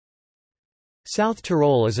South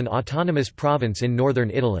Tyrol is an autonomous province in northern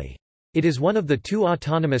Italy. It is one of the two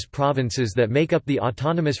autonomous provinces that make up the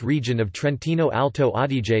autonomous region of Trentino Alto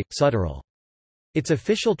Adige, Südtirol. Its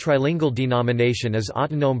official trilingual denomination is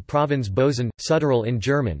Autonome Provinz Bosen, Südtirol in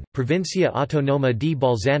German, Provincia Autonoma di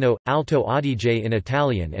Bolzano, Alto Adige in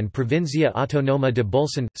Italian and Provincia Autonoma di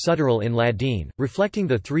Bolzano, Südtirol in Ladin, reflecting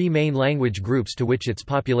the three main language groups to which its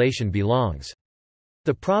population belongs.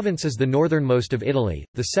 The province is the northernmost of Italy,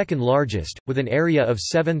 the second largest, with an area of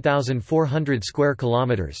 7,400 square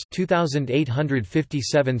kilometers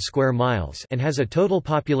 (2,857 square miles) and has a total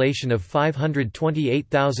population of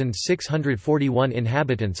 528,641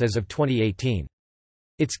 inhabitants as of 2018.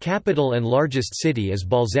 Its capital and largest city is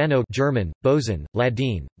Bolzano, German, Bozen,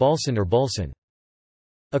 Ladin, Bolzan or Bolson.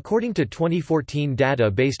 According to 2014 data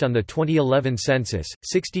based on the 2011 census,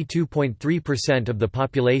 62.3% of the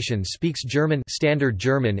population speaks German Standard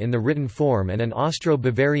German in the written form and an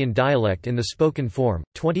Austro-Bavarian dialect in the spoken form.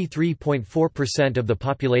 23.4% of the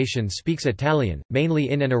population speaks Italian,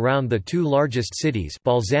 mainly in and around the two largest cities,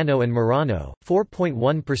 Bolzano and Merano.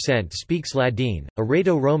 4.1% speaks Ladin, a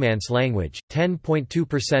Rhaeto-Romance language.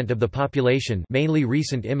 10.2% of the population, mainly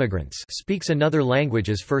recent immigrants, speaks another language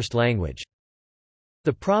as first language.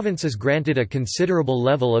 The province is granted a considerable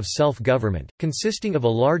level of self-government, consisting of a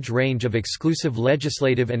large range of exclusive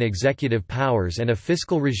legislative and executive powers and a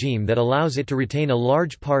fiscal regime that allows it to retain a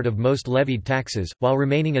large part of most levied taxes, while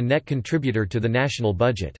remaining a net contributor to the national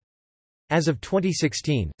budget. As of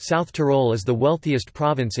 2016, South Tyrol is the wealthiest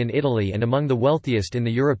province in Italy and among the wealthiest in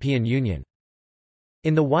the European Union.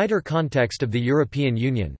 In the wider context of the European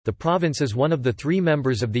Union, the province is one of the three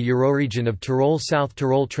members of the Euroregion of Tyrol-South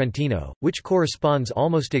Tyrol-Trentino, which corresponds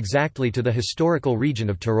almost exactly to the historical region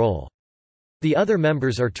of Tyrol. The other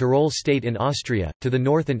members are Tyrol State in Austria, to the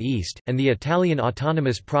north and east, and the Italian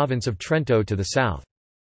autonomous province of Trento to the south.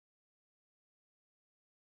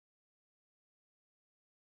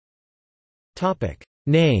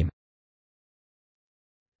 Name: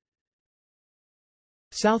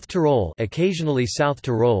 South Tyrol, occasionally South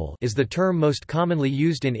Tyrol, is the term most commonly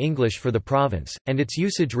used in English for the province, and its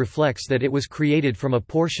usage reflects that it was created from a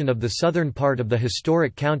portion of the southern part of the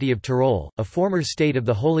historic county of Tyrol, a former state of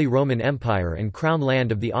the Holy Roman Empire and crown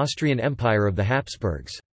land of the Austrian Empire of the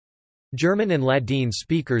Habsburgs. German and Ladin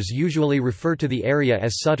speakers usually refer to the area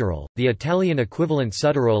as Südtirol. The Italian equivalent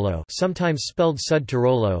Sudtirolo, sometimes spelled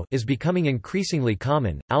Südtirolo, is becoming increasingly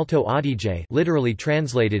common. Alto Adige, literally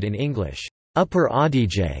translated in English, Upper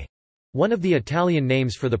Adige, one of the Italian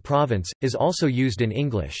names for the province, is also used in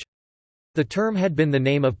English. The term had been the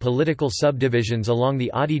name of political subdivisions along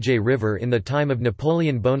the Adige River in the time of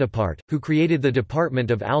Napoleon Bonaparte, who created the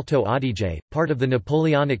department of Alto Adige, part of the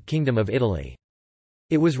Napoleonic Kingdom of Italy.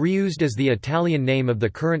 It was reused as the Italian name of the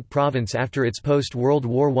current province after its post-World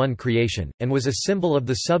War I creation, and was a symbol of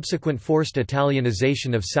the subsequent forced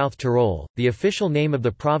Italianization of South Tyrol. The official name of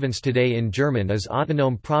the province today in German is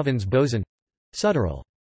Autonome Provinz Bosen, Südtirol.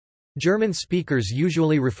 German speakers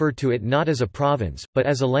usually refer to it not as a province, but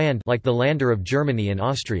as a land, like the Länder of Germany and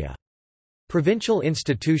Austria. Provincial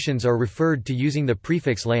institutions are referred to using the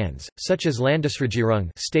prefix lands, such as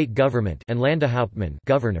Landesregierung, state government, and Landehauptmann,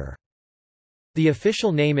 governor. The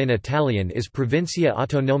official name in Italian is Provincia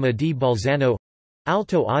Autonoma di Bolzano,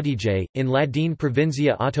 Alto Adige, in Ladin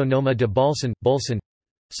Provincia Autonoma di Bolzano, Bolzano,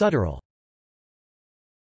 Südtirol.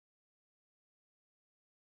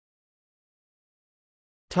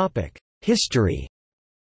 History.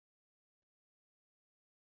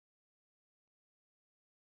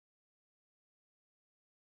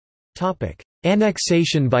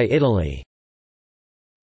 Annexation by Italy.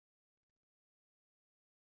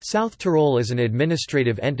 South Tyrol is an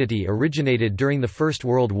administrative entity originated during the First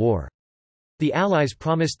World War. The Allies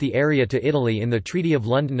promised the area to Italy in the Treaty of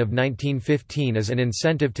London of 1915 as an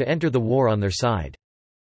incentive to enter the war on their side.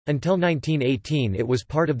 Until 1918 it was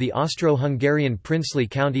part of the Austro-Hungarian princely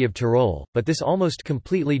county of Tyrol, but this almost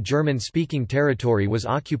completely German-speaking territory was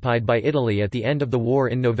occupied by Italy at the end of the war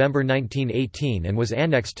in November 1918 and was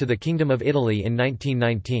annexed to the Kingdom of Italy in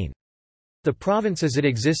 1919. The province as it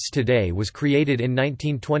exists today was created in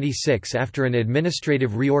 1926 after an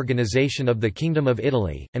administrative reorganization of the Kingdom of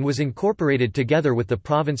Italy, and was incorporated together with the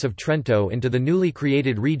province of Trento into the newly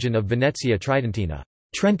created region of Venetia Tridentina,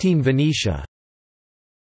 Trentine Venetia.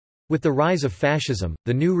 With the rise of fascism,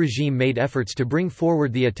 the new regime made efforts to bring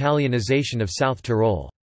forward the Italianization of South Tyrol.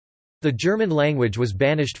 The German language was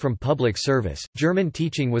banished from public service, German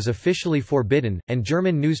teaching was officially forbidden, and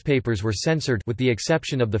German newspapers were censored with the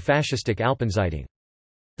exception of the fascistic Alpenzeitung.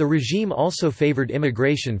 The regime also favored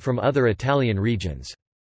immigration from other Italian regions.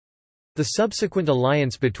 The subsequent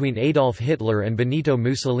alliance between Adolf Hitler and Benito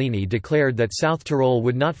Mussolini declared that South Tyrol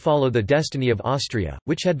would not follow the destiny of Austria,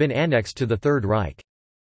 which had been annexed to the Third Reich.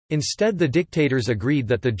 Instead, the dictators agreed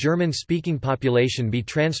that the German-speaking population be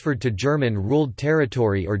transferred to German-ruled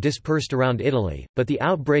territory or dispersed around Italy, but the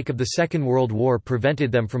outbreak of the Second World War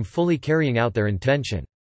prevented them from fully carrying out their intention.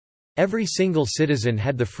 Every single citizen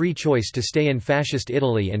had the free choice to stay in Fascist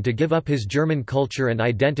Italy and to give up his German culture and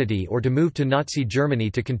identity, or to move to Nazi Germany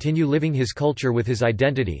to continue living his culture with his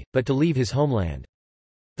identity, but to leave his homeland.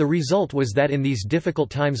 The result was that in these difficult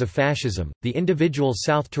times of fascism, the individual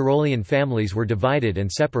South Tyrolean families were divided and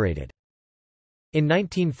separated. In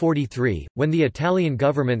 1943, when the Italian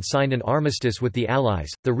government signed an armistice with the Allies,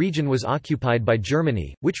 the region was occupied by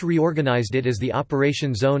Germany, which reorganized it as the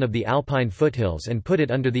Operation Zone of the Alpine foothills and put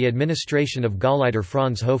it under the administration of Gauleiter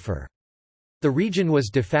Franz Hofer. The region was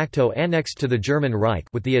de facto annexed to the German Reich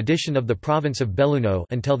with the addition of the province of Belluno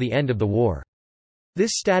until the end of the war.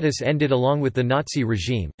 This status ended along with the Nazi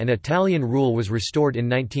regime, and Italian rule was restored in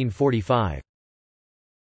 1945.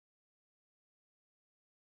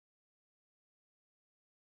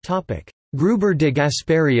 Gruber-De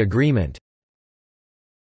Gasperi Agreement.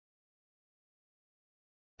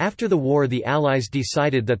 After the war, the Allies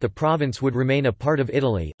decided that the province would remain a part of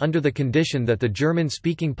Italy, under the condition that the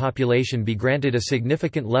German-speaking population be granted a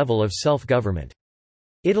significant level of self-government.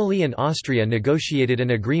 Italy and Austria negotiated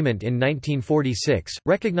an agreement in 1946,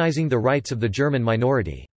 recognizing the rights of the German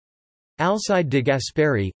minority. Alcide de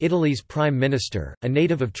Gasperi, Italy's prime minister, a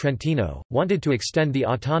native of Trentino, wanted to extend the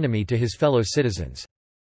autonomy to his fellow citizens.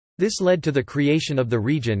 This led to the creation of the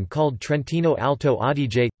region called Trentino Alto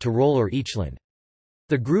Adige, Tyrol or Eachland.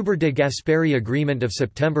 The Gruber-De Gasperi Agreement of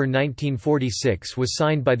September 1946 was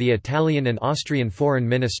signed by the Italian and Austrian foreign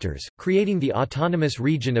ministers, creating the autonomous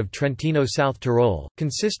region of Trentino-South Tyrol,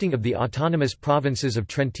 consisting of the autonomous provinces of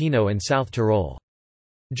Trentino and South Tyrol.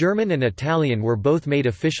 German and Italian were both made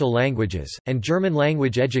official languages, and German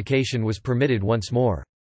language education was permitted once more.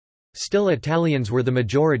 Still, Italians were the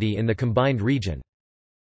majority in the combined region.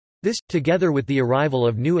 This, together with the arrival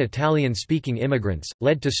of new Italian-speaking immigrants,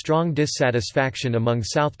 led to strong dissatisfaction among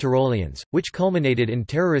South Tyroleans, which culminated in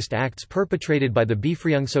terrorist acts perpetrated by the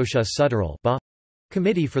Befreiungsausschuss Südtirol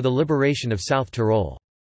Committee for the Liberation of South Tyrol.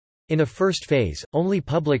 In a first phase, only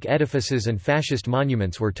public edifices and fascist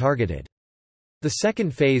monuments were targeted. The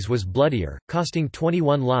second phase was bloodier, costing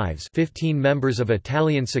 21 lives, 15 members of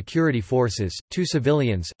Italian security forces, 2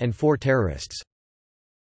 civilians, and 4 terrorists.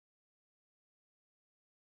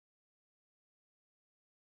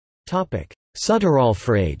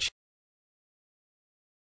 Südtirolfrage.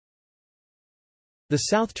 The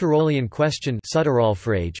South Tyrolean question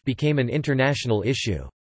became an international issue.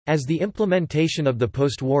 As the implementation of the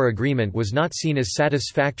post-war agreement was not seen as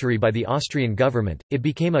satisfactory by the Austrian government, it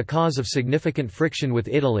became a cause of significant friction with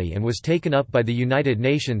Italy and was taken up by the United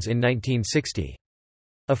Nations in 1960.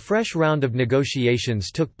 A fresh round of negotiations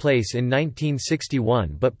took place in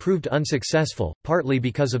 1961 but proved unsuccessful, partly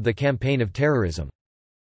because of the campaign of terrorism.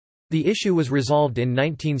 The issue was resolved in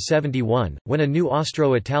 1971, when a new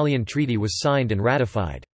Austro-Italian treaty was signed and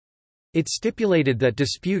ratified. It stipulated that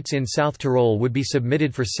disputes in South Tyrol would be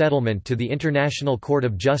submitted for settlement to the International Court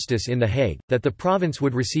of Justice in The Hague, that the province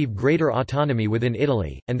would receive greater autonomy within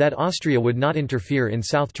Italy, and that Austria would not interfere in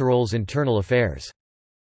South Tyrol's internal affairs.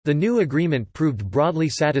 The new agreement proved broadly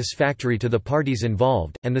satisfactory to the parties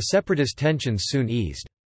involved, and the separatist tensions soon eased.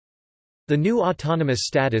 The new autonomous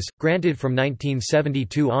status, granted from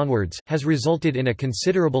 1972 onwards, has resulted in a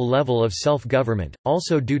considerable level of self-government,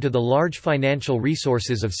 also due to the large financial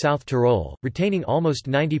resources of South Tyrol, retaining almost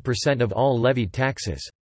 90% of all levied taxes.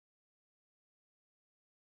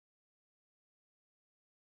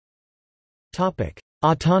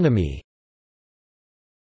 Autonomy.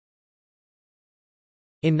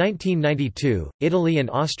 In 1992, Italy and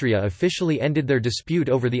Austria officially ended their dispute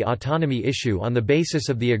over the autonomy issue on the basis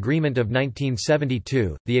of the Agreement of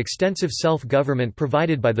 1972. The extensive self-government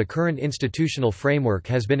provided by the current institutional framework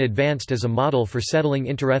has been advanced as a model for settling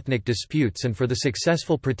interethnic disputes and for the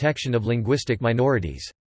successful protection of linguistic minorities.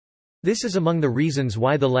 This is among the reasons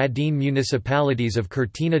why the Ladine municipalities of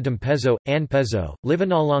Cortina d'Ampezzo, Anpezzo,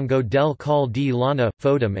 Livinallongo del Colle di Lana,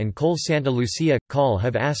 Fodum and Colle Santa Lucia, Colle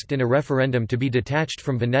have asked in a referendum to be detached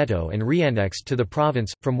from Veneto and reannexed to the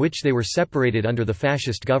province, from which they were separated under the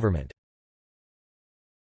fascist government.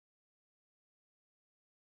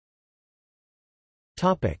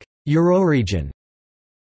 Euroregion.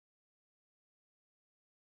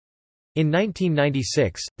 In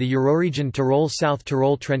 1996, the Euroregion Tyrol-South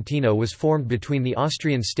Tyrol-Trentino was formed between the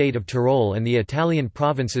Austrian state of Tyrol and the Italian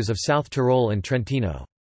provinces of South Tyrol and Trentino.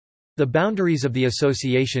 The boundaries of the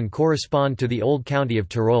association correspond to the old county of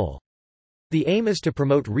Tyrol. The aim is to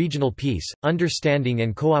promote regional peace, understanding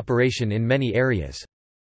and cooperation in many areas.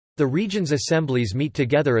 The region's assemblies meet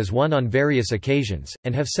together as one on various occasions,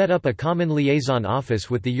 and have set up a common liaison office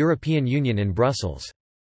with the European Union in Brussels.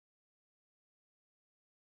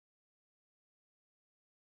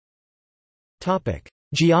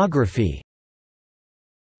 Geography.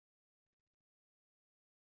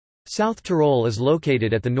 South Tyrol is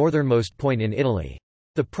located at the northernmost point in Italy.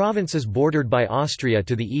 The province is bordered by Austria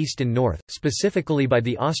to the east and north, specifically by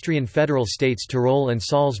the Austrian federal states Tyrol and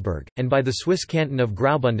Salzburg, and by the Swiss canton of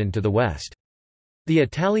Graubünden to the west. The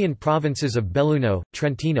Italian provinces of Belluno,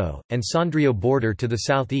 Trentino, and Sondrio border to the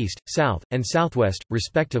southeast, south, and southwest,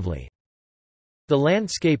 respectively. The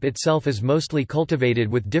landscape itself is mostly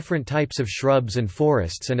cultivated with different types of shrubs and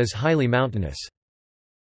forests and is highly mountainous.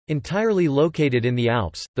 Entirely located in the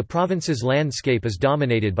Alps, the province's landscape is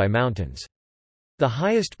dominated by mountains. The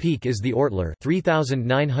highest peak is the Ortler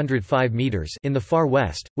 3,905 meters in the far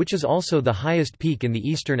west, which is also the highest peak in the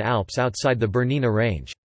Eastern Alps outside the Bernina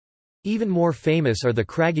range. Even more famous are the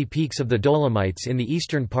craggy peaks of the Dolomites in the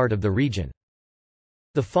eastern part of the region.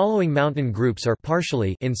 The following mountain groups are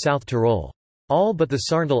partially in South Tyrol. All but the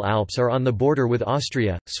Sarntal Alps are on the border with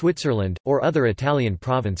Austria, Switzerland, or other Italian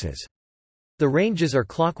provinces. The ranges are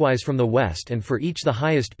clockwise from the west, and for each the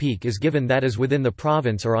highest peak is given that is within the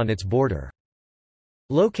province or on its border.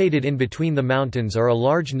 Located in between the mountains are a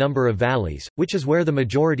large number of valleys, which is where the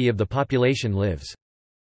majority of the population lives.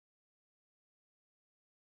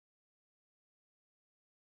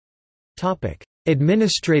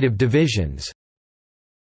 Administrative divisions.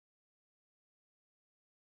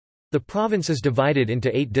 The province is divided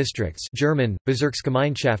into 8 districts: German,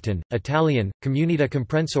 Bezirksgemeinschaften, Italian, Comunità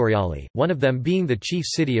Comprensoriale, one of them being the chief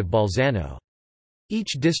city of Bolzano.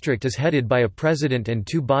 Each district is headed by a president and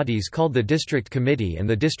 2 bodies called the District Committee and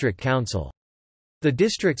the District Council. The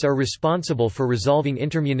districts are responsible for resolving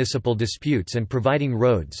intermunicipal disputes and providing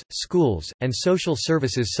roads, schools, and social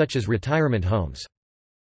services such as retirement homes.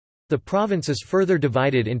 The province is further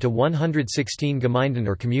divided into 116 Gemeinden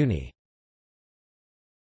or Kommune.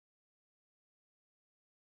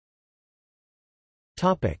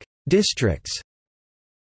 Districts.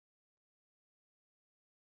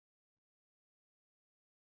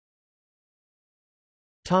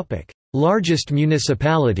 Largest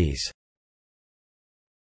municipalities.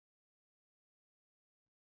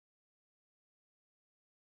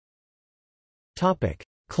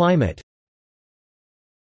 Climate.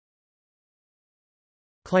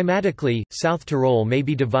 Climatically, South Tyrol may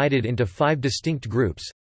be divided into 5 distinct groups.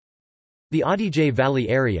 The Adige Valley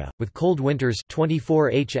area, with cold winters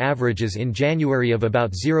 24H averages in January of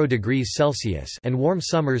about 0 degrees Celsius and warm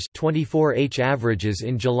summers 24H averages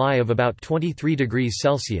in July of about 23 degrees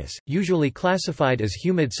Celsius, usually classified as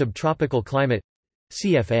humid subtropical climate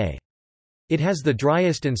CFA. It has the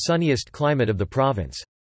driest and sunniest climate of the province.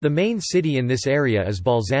 The main city in this area is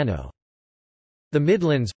Bolzano. The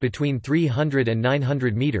Midlands, between 300 and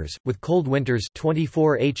 900 meters, with cold winters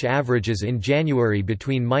 24H averages in January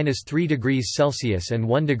between -3 degrees Celsius and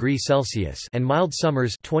 1 degree Celsius and mild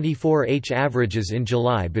summers 24H averages in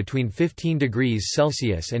July between 15 degrees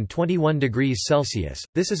Celsius and 21 degrees Celsius.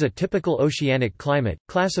 This is a typical oceanic climate,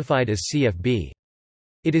 classified as CFB.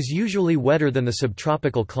 It is usually wetter than the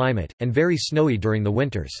subtropical climate, and very snowy during the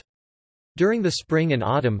winters. During the spring and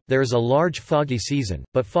autumn, there is a large foggy season,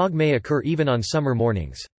 but fog may occur even on summer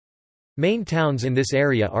mornings. Main towns in this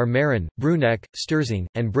area are Maren, Bruneck, Sturzing,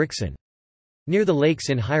 and Brixen. Near the lakes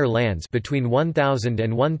in higher lands between 1,000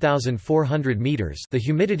 and 1,400 meters, the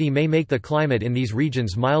humidity may make the climate in these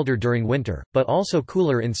regions milder during winter, but also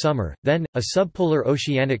cooler in summer. Then, a subpolar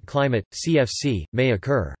oceanic climate (CFC) may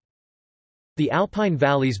occur. The alpine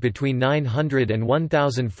valleys between 900 and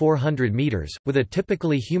 1,400 meters, with a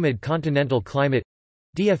typically humid continental climate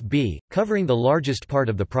DFB, covering the largest part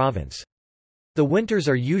of the province. The winters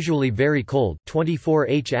are usually very cold,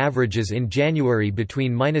 24H averages in January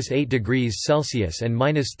between -8 degrees Celsius and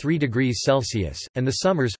 -3 degrees Celsius, and the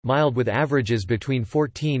summers, mild with averages between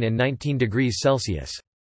 14 and 19 degrees Celsius.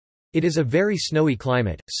 It is a very snowy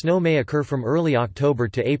climate. Snow may occur from early October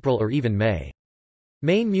to April or even May.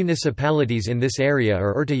 Main municipalities in this area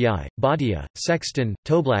are Urtijai, Badia, Sexton,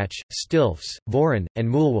 Toblach, Stilfs, Voren, and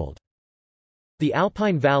Moelwold. The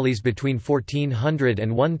alpine valleys between 1,400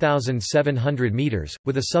 and 1,700 meters,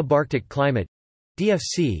 with a subarctic climate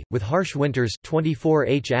DFC, with harsh winters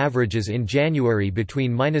 24H averages in January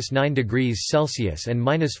between -9 degrees Celsius and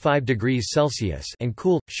 -5 degrees Celsius and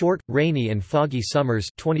cool, short, rainy and foggy summers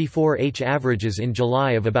 24H averages in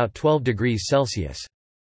July of about 12 degrees Celsius.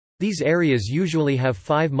 These areas usually have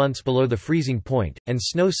 5 months below the freezing point, and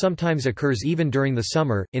snow sometimes occurs even during the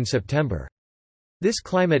summer, in September. This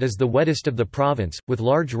climate is the wettest of the province, with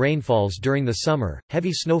large rainfalls during the summer,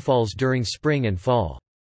 heavy snowfalls during spring and fall.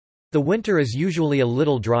 The winter is usually a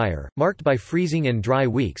little drier, marked by freezing and dry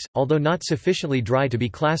weeks, although not sufficiently dry to be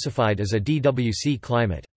classified as a DWC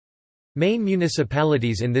climate. Main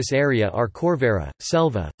municipalities in this area are Corvera,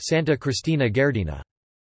 Selva, Santa Cristina Gardena.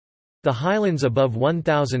 The highlands above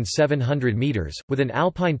 1,700 metres, with an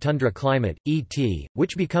alpine tundra climate, ET,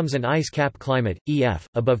 which becomes an ice cap climate, EF,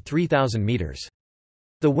 above 3,000 metres.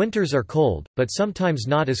 The winters are cold, but sometimes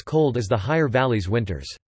not as cold as the higher valleys' winters.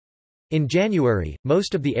 In January,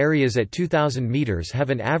 most of the areas at 2,000 metres have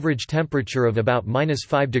an average temperature of about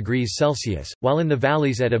 -5 degrees Celsius, while in the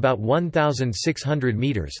valleys at about 1,600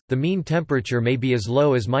 metres, the mean temperature may be as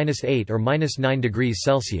low as -8 or -9 degrees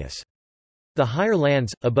Celsius. The higher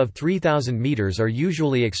lands, above 3,000 metres, are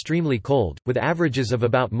usually extremely cold, with averages of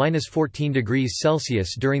about -14 degrees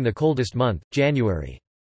Celsius during the coldest month, January.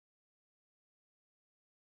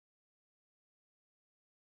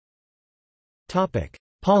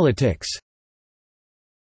 Politics.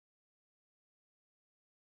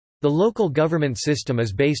 The local government system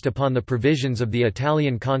is based upon the provisions of the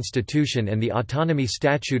Italian constitution and the Autonomy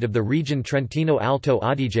Statute of the region Trentino Alto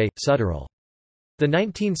Adige, Südtirol. The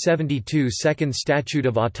 1972 Second Statute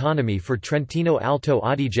of Autonomy for Trentino Alto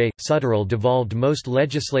Adige, Südtirol devolved most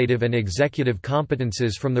legislative and executive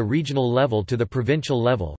competences from the regional level to the provincial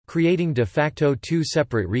level, creating de facto two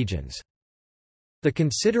separate regions. The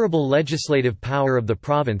considerable legislative power of the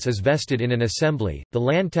province is vested in an assembly, the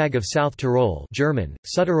Landtag of South Tyrol German,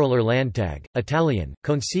 Südtiroler Landtag, Italian,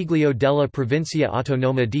 Consiglio della Provincia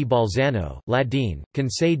Autonoma di Bolzano, Ladin,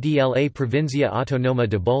 Conseil della Provincia Autonoma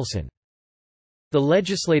di Bolzano. The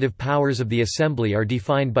legislative powers of the Assembly are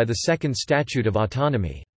defined by the Second Statute of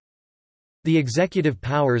Autonomy. The executive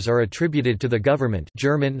powers are attributed to the government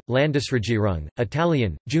German, Landesregierung,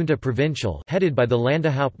 Italian, Giunta Provincial headed by the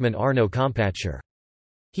Landehauptmann Arno Kompatscher.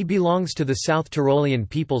 He belongs to the South Tyrolean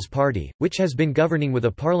People's Party, which has been governing with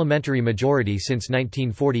a parliamentary majority since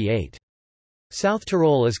 1948. South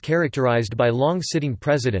Tyrol is characterized by long-sitting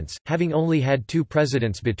presidents, having only had two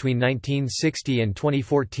presidents between 1960 and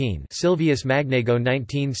 2014: Silvius Magnago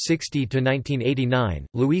 (1960–1989),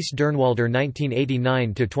 Luis Durnwalder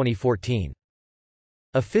 (1989–2014).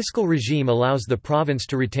 A fiscal regime allows the province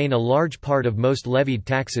to retain a large part of most levied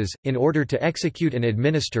taxes, in order to execute and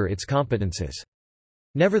administer its competences.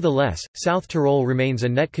 Nevertheless, South Tyrol remains a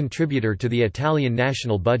net contributor to the Italian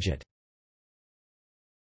national budget.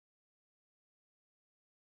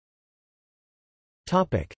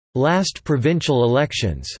 Last provincial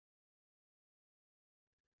elections.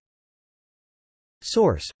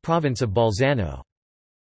 Source: Province of Bolzano.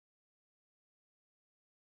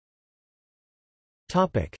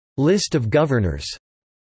 List of governors.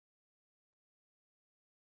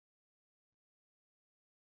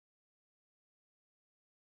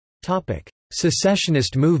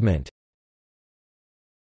 Secessionist movement.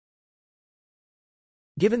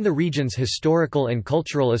 Given the region's historical and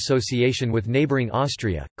cultural association with neighbouring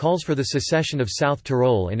Austria, calls for the secession of South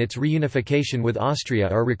Tyrol and its reunification with Austria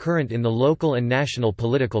are recurrent in the local and national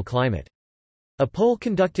political climate. A poll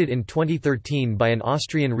conducted in 2013 by an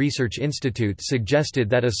Austrian research institute suggested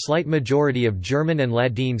that a slight majority of German and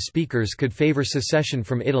Ladin speakers could favour secession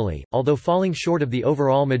from Italy, although falling short of the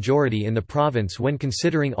overall majority in the province when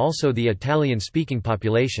considering also the Italian-speaking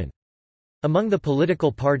population. Among the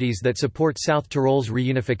political parties that support South Tyrol's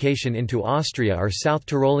reunification into Austria are South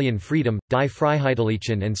Tyrolean Freedom, Die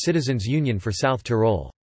Freiheitlichen and Citizens' Union for South Tyrol.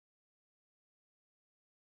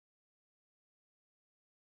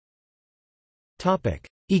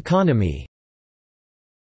 Economy.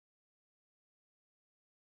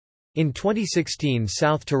 In 2016,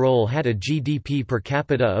 South Tyrol had a GDP per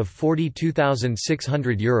capita of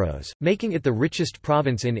 €42,600, making it the richest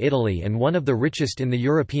province in Italy and one of the richest in the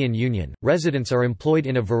European Union. Residents are employed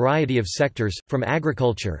in a variety of sectors, from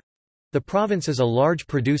agriculture. The province is a large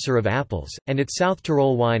producer of apples, and its South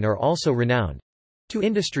Tyrol wine are also renowned, to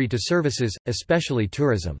industry to services, especially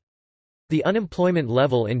tourism. The unemployment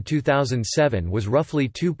level in 2007 was roughly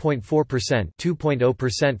 2.4%,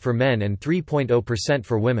 2.0% for men and 3.0%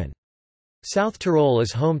 for women. South Tyrol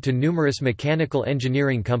is home to numerous mechanical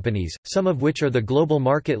engineering companies, some of which are the global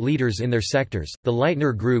market leaders in their sectors: the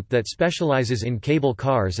Leitner Group that specializes in cable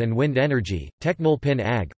cars and wind energy, Technolpin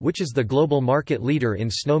AG, which is the global market leader in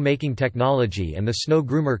snow-making technology, and the snow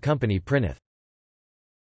groomer company Prinoth.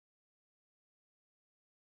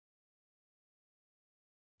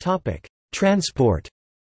 Transport.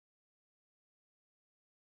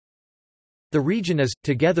 The region is,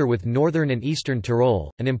 together with northern and eastern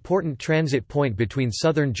Tyrol, an important transit point between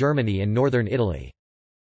southern Germany and northern Italy.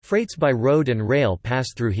 Freights by road and rail pass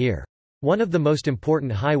through here. One of the most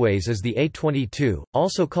important highways is the A22,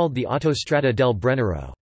 also called the Autostrada del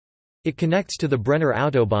Brennero. It connects to the Brenner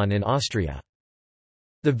Autobahn in Austria.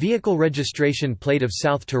 The vehicle registration plate of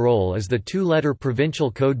South Tyrol is the two-letter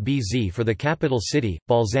provincial code BZ for the capital city,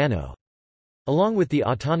 Bolzano. Along with the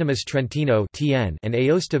autonomous Trentino and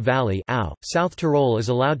Aosta Valley, South Tyrol is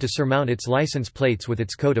allowed to surmount its license plates with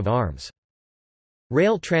its coat of arms.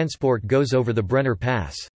 Rail transport goes over the Brenner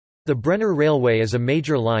Pass. The Brenner Railway is a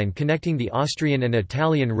major line connecting the Austrian and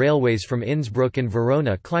Italian railways from Innsbruck and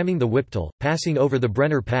Verona, climbing the Wipptal, passing over the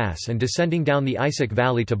Brenner Pass and descending down the Isaac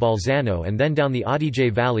Valley to Bolzano and then down the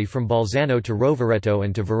Adige Valley from Bolzano to Rovereto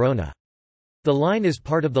and to Verona. The line is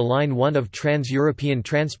part of the Line 1 of Trans-European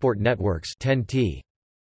Transport Networks (TEN-T).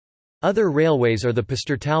 Other railways are the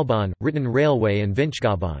Pustertalbahn, Ritten Railway and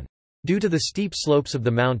Vinchgabahn. Due to the steep slopes of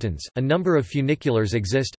the mountains, a number of funiculars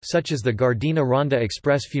exist, such as the Gardena Ronda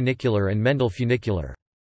Express funicular and Mendel funicular.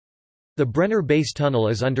 The Brenner Base Tunnel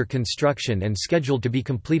is under construction and scheduled to be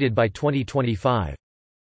completed by 2025.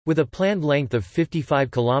 With a planned length of 55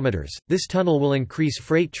 km, this tunnel will increase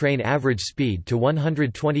freight train average speed to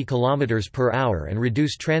 120 km per hour and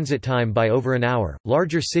reduce transit time by over an hour.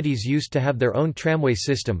 Larger cities used to have their own tramway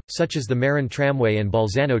system, such as the Marin Tramway and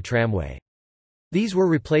Bolzano Tramway. These were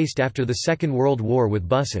replaced after the Second World War with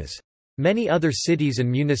buses. Many other cities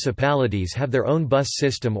and municipalities have their own bus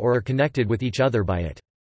system or are connected with each other by it.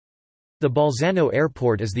 The Bolzano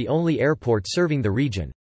Airport is the only airport serving the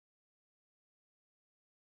region.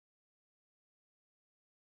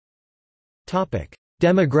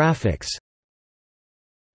 Demographics.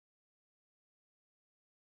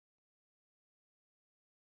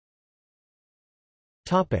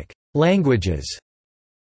 Languages.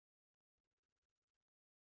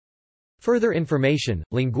 Further information,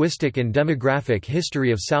 linguistic and demographic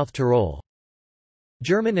history of South Tyrol.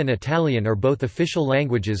 German and Italian are both official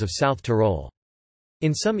languages of South Tyrol.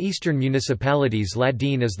 In some eastern municipalities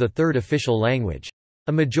Ladin is the third official language.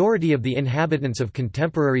 A majority of the inhabitants of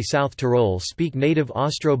contemporary South Tyrol speak native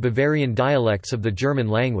Austro-Bavarian dialects of the German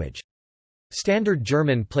language. Standard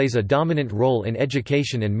German plays a dominant role in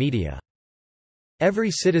education and media.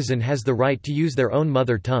 Every citizen has the right to use their own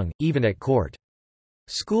mother tongue, even at court.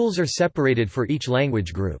 Schools are separated for each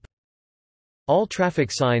language group. All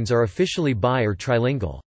traffic signs are officially bi- or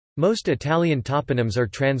trilingual. Most Italian toponyms are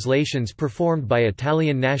translations performed by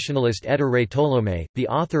Italian nationalist Ettore Tolomei, the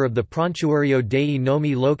author of the Prontuario dei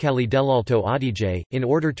nomi locali dell'Alto Adige. In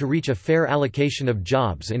order to reach a fair allocation of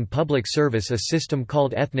jobs in public service, a system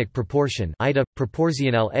called ethnic proportion (IDA,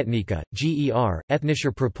 proporzionale etnica, GER,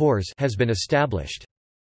 ethnischer Propors) has been established.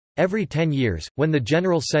 Every 10 years, when the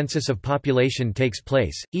general census of population takes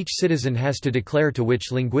place, each citizen has to declare to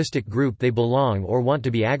which linguistic group they belong or want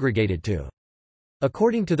to be aggregated to.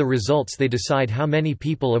 According to the results, they decide how many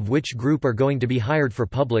people of which group are going to be hired for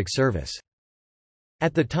public service.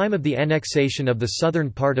 At the time of the annexation of the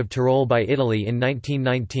southern part of Tyrol by Italy in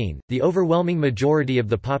 1919, the overwhelming majority of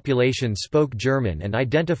the population spoke German and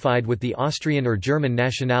identified with the Austrian or German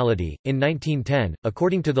nationality. In 1910,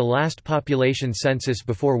 according to the last population census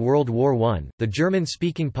before World War I, the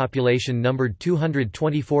German-speaking population numbered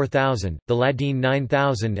 224,000, the Ladin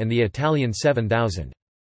 9,000 and the Italian 7,000.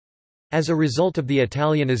 As a result of the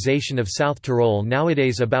Italianization of South Tyrol,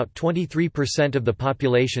 nowadays about 23% of the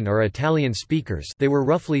population are Italian speakers. They were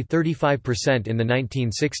roughly 35% in the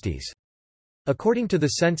 1960s. According to the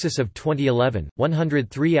census of 2011,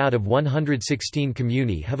 103 out of 116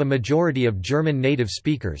 comuni have a majority of German native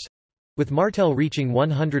speakers, with Martel reaching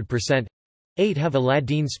 100%. 8 have a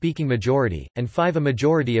Ladin-speaking majority, and 5 a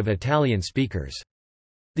majority of Italian speakers.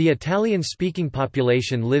 The Italian-speaking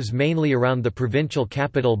population lives mainly around the provincial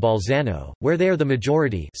capital Bolzano, where they are the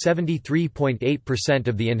majority, 73.8%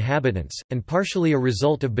 of the inhabitants, and partially a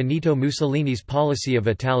result of Benito Mussolini's policy of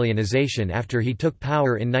Italianization after he took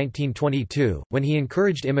power in 1922, when he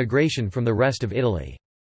encouraged immigration from the rest of Italy.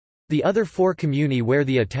 The other 4 comuni where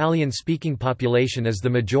the Italian-speaking population is the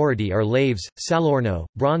majority are Laves, Salorno,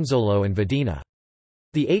 Bronzolo and Vadina.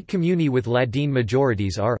 The 8 comuni with Ladin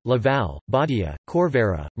majorities are, Laval, Badia,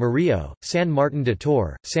 Corvera, Murillo, San Martin de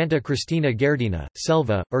Tor, Santa Cristina Gardena,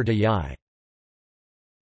 Selva, Urta Yai.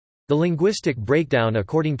 The linguistic breakdown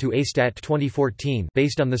according to ASTAT 2014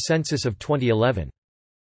 based on the census of 2011.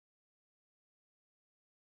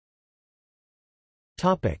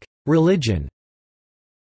 Religion.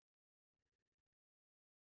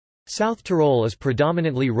 South Tyrol is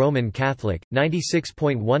predominantly Roman Catholic,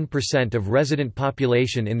 96.1% of resident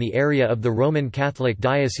population in the area of the Roman Catholic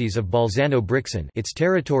Diocese of Bolzano-Brixen. Its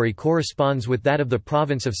territory corresponds with that of the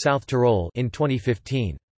province of South Tyrol in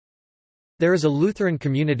 2015. There is a Lutheran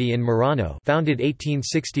community in Murano, founded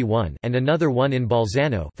 1861, and another one in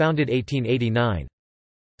Bolzano, founded 1889.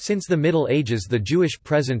 Since the Middle Ages, the Jewish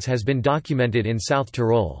presence has been documented in South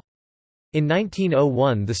Tyrol. In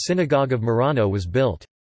 1901, the Synagogue of Murano was built.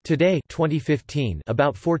 Today, 2015,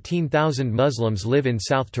 about 14,000 Muslims live in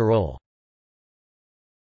South Tyrol.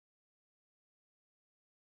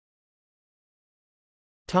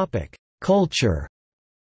 Topic: Culture.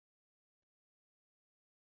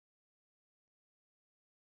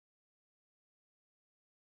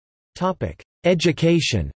 Topic: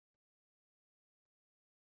 Education.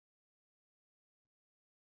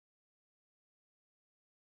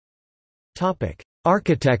 Topic: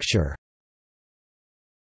 Architecture.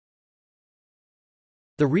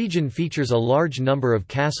 The region features a large number of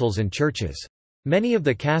castles and churches. Many of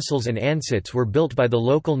the castles and ansitz were built by the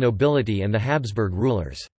local nobility and the Habsburg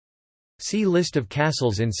rulers. See List of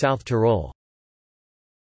castles in South Tyrol.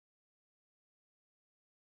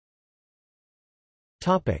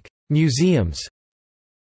 Museums.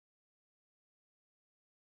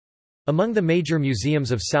 Among the major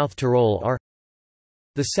museums of South Tyrol are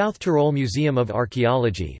the South Tyrol Museum of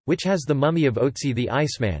Archaeology, which has the mummy of Otzi the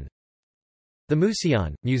Iceman, the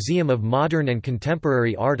Museon, Museum of Modern and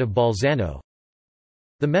Contemporary Art of Bolzano,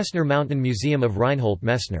 the Messner Mountain Museum of Reinhold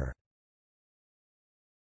Messner.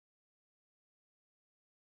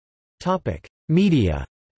 Media.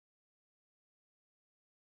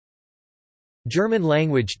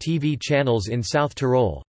 German-language TV channels in South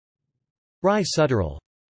Tyrol: Rai Südtirol,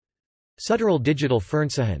 Südtirol Digital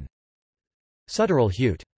Fernsehen, Südtirol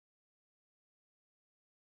Hute.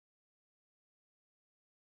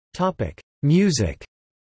 Music.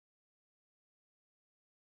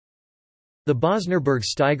 The Bosnerberg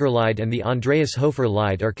Steigerlied and the Andreas Hofer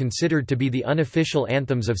Lied are considered to be the unofficial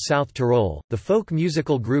anthems of South Tyrol. The folk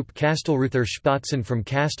musical group Kastelruther Spatzen from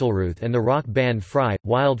Kastelruth and the rock band Frei,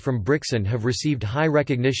 Wild from Brixen have received high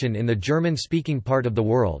recognition in the German-speaking part of the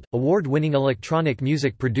world. Award-winning electronic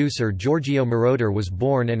music producer Giorgio Moroder was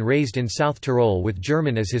born and raised in South Tyrol with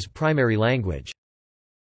German as his primary language.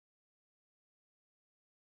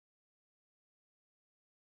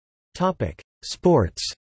 Sports.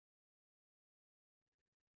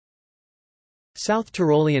 South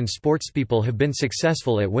Tyrolean sportspeople have been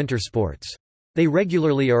successful at winter sports. They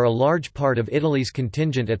regularly are a large part of Italy's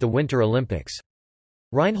contingent at the Winter Olympics.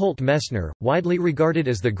 Reinhold Messner, widely regarded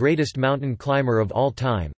as the greatest mountain climber of all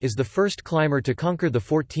time, is the first climber to conquer the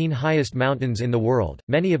 14 highest mountains in the world,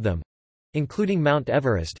 many of them—including Mount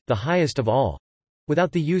Everest, the highest of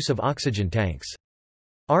all—without the use of oxygen tanks.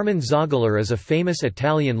 Armin Zogler is a famous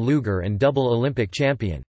Italian luger and double Olympic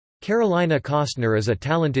champion. Carolina Kostner is a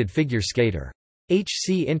talented figure skater.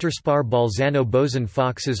 HC Interspar Bolzano Bozen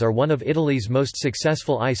Foxes are one of Italy's most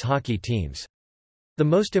successful ice hockey teams. The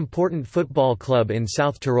most important football club in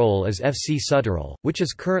South Tyrol is FC Südtirol, which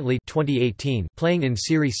is currently 2018 playing in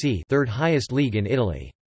Serie C, third highest league in Italy.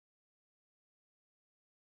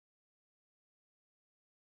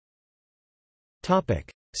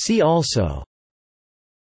 See also: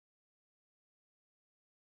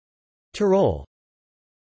 Tyrol,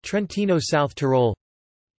 Trentino South Tyrol,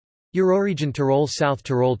 Euroregion Tyrol South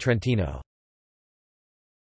Tyrol Trentino.